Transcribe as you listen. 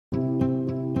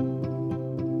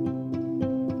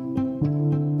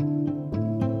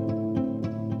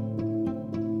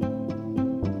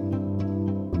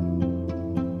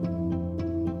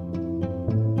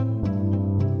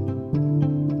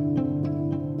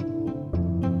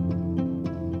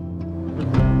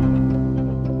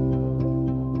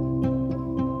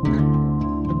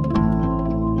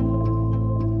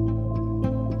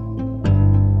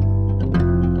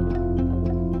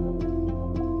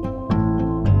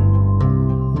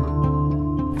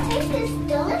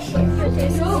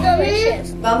delicious.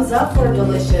 Delicious. Thumbs up for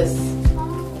delicious.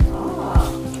 Ah.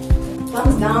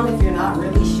 Thumbs down if you're not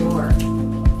really sure.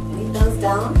 Any thumbs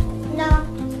down? No.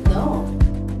 No.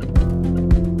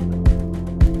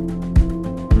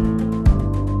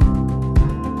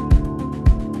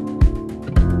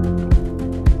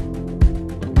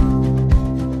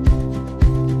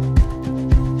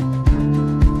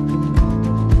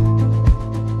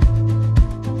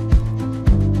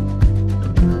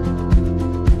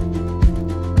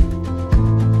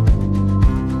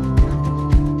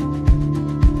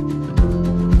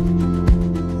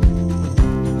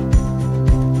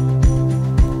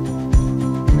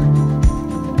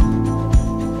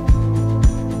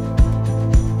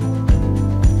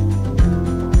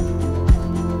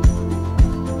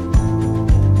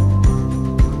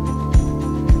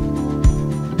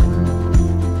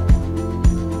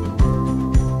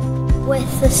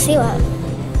 With the syrup,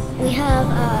 we have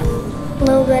a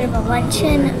little bit of a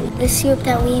luncheon. The soup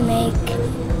that we make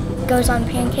goes on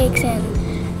pancakes and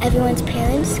everyone's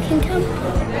parents can come.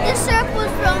 This syrup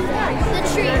was from the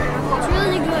tree. It's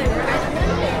really good.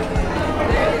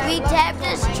 We tapped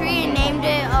this tree and named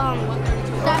it,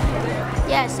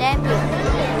 Sappy.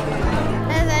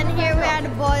 And then here we had to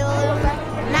boil a little bit.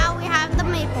 Now we have the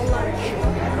maple lunch.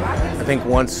 I think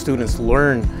once students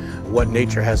learn what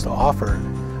nature has to offer,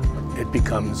 it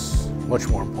becomes much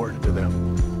more important to them.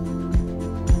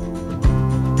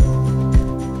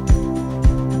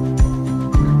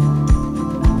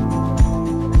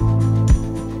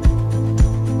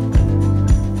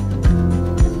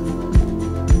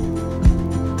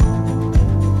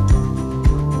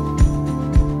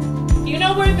 You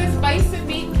know where this bison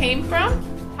meat came from?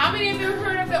 How many of you have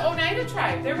heard of the Oneida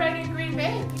tribe? They're right in Green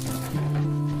Bay.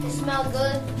 It smells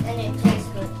good and it tastes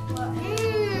good.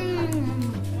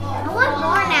 I want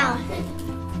more now.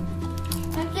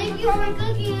 Thank you for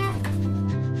cooking it.